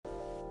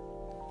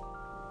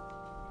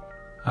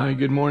Hi,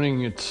 good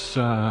morning. It's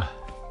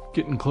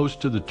getting close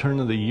to the turn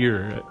of the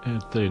year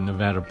at the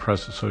Nevada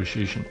Press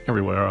Association,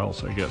 everywhere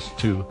else, I guess,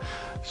 too.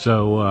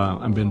 So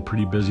I've been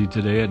pretty busy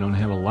today. I don't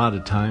have a lot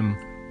of time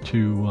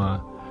to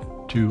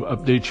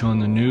update you on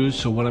the news.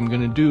 So what I'm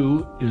going to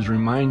do is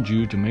remind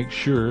you to make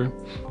sure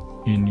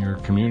in your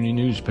community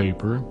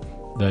newspaper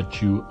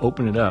that you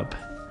open it up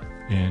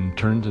and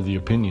turn to the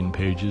opinion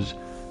pages,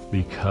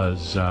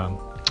 because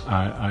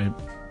I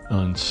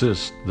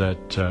insist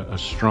that a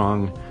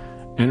strong,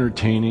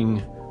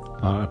 entertaining,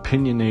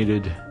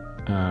 opinionated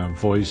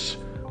voice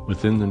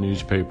within the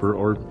newspaper,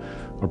 or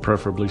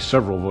preferably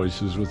several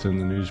voices within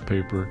the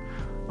newspaper,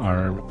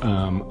 are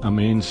a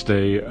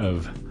mainstay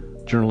of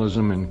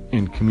journalism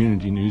and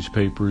community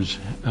newspapers.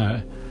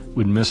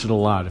 Would miss it a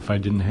lot if I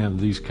didn't have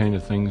these kind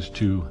of things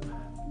to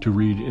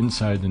read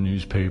inside the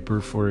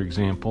newspaper. For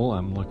example,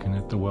 I'm looking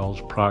at the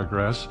Wells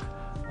Progress,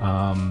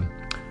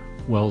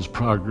 Wells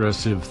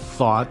Progressive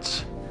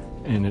Thoughts,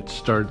 and it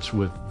starts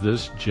with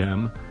this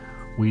gem.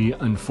 We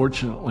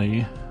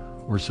unfortunately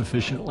were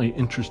sufficiently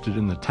interested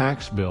in the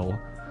tax bill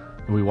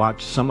that we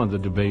watched some of the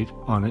debate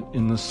on it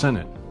in the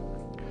Senate.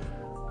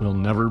 We'll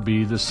never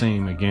be the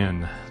same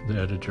again, the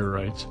editor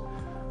writes.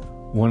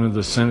 One of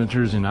the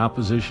senators in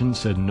opposition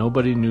said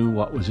nobody knew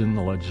what was in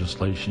the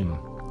legislation.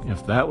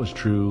 If that was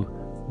true,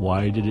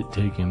 why did it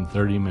take him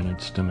 30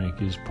 minutes to make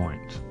his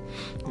point?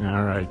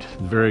 All right,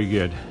 very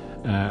good.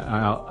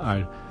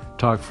 I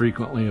talk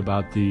frequently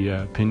about the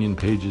opinion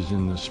pages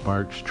in the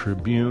Sparks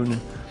Tribune.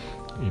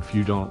 If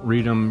you don't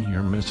read them,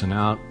 you're missing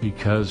out,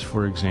 because,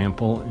 for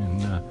example,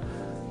 in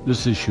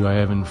this issue I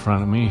have in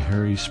front of me,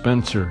 Harry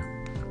Spencer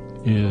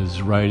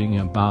is writing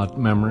about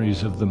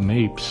memories of the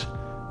Mapes.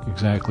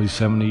 Exactly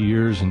 70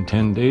 years and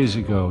 10 days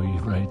ago, he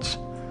writes,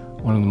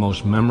 one of the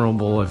most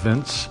memorable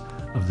events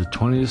of the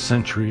 20th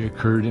century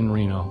occurred in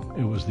Reno.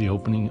 It was the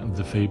opening of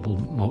the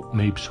fabled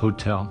Mapes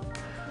Hotel.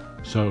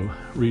 So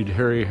read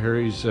Harry.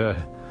 Harry's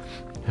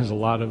has a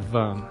lot of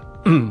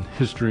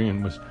history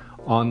and was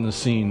on the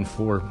scene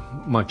for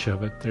much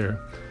of it there.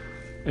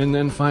 And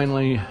then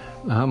finally,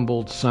 the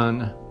Humboldt Sun,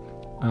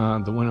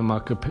 the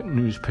Winnemucca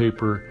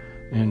newspaper,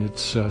 and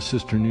its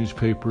sister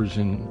newspapers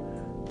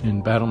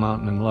in Battle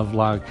Mountain and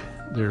Lovelock.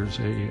 There's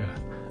a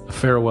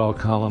farewell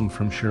column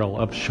from Cheryl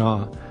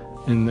Upshaw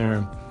in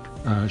there.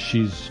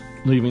 She's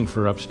leaving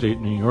for upstate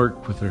New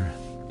York with her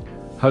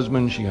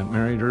husband. She got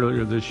married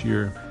earlier this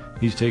year.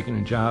 He's taking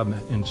a job,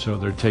 and so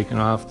they're taking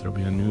off. There'll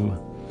be a new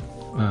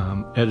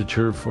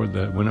editor for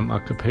the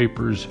Winnemucca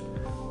papers.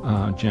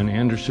 Jen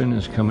Anderson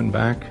is coming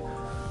back,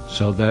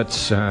 so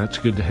that's it's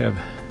good to have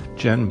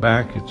Jen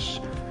back. It's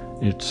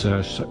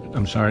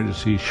I'm sorry to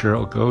see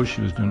Cheryl go.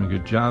 She was doing a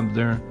good job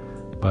there,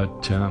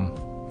 but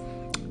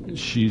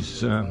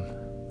she's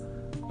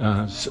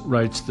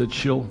writes that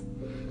she'll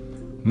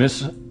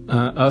miss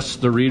us,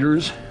 the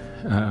readers.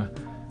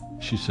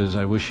 She says,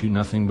 "I wish you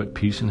nothing but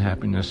peace and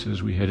happiness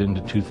as we head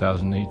into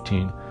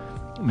 2018.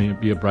 May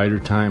it be a brighter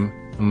time,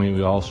 and may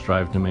we all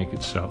strive to make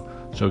it so."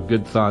 So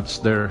good thoughts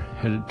there,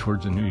 headed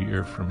towards a new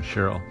year from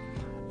Cheryl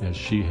as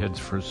she heads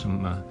for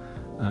some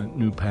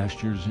new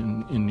pastures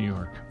in New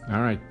York.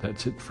 All right,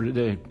 that's it for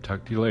today.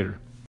 Talk to you later.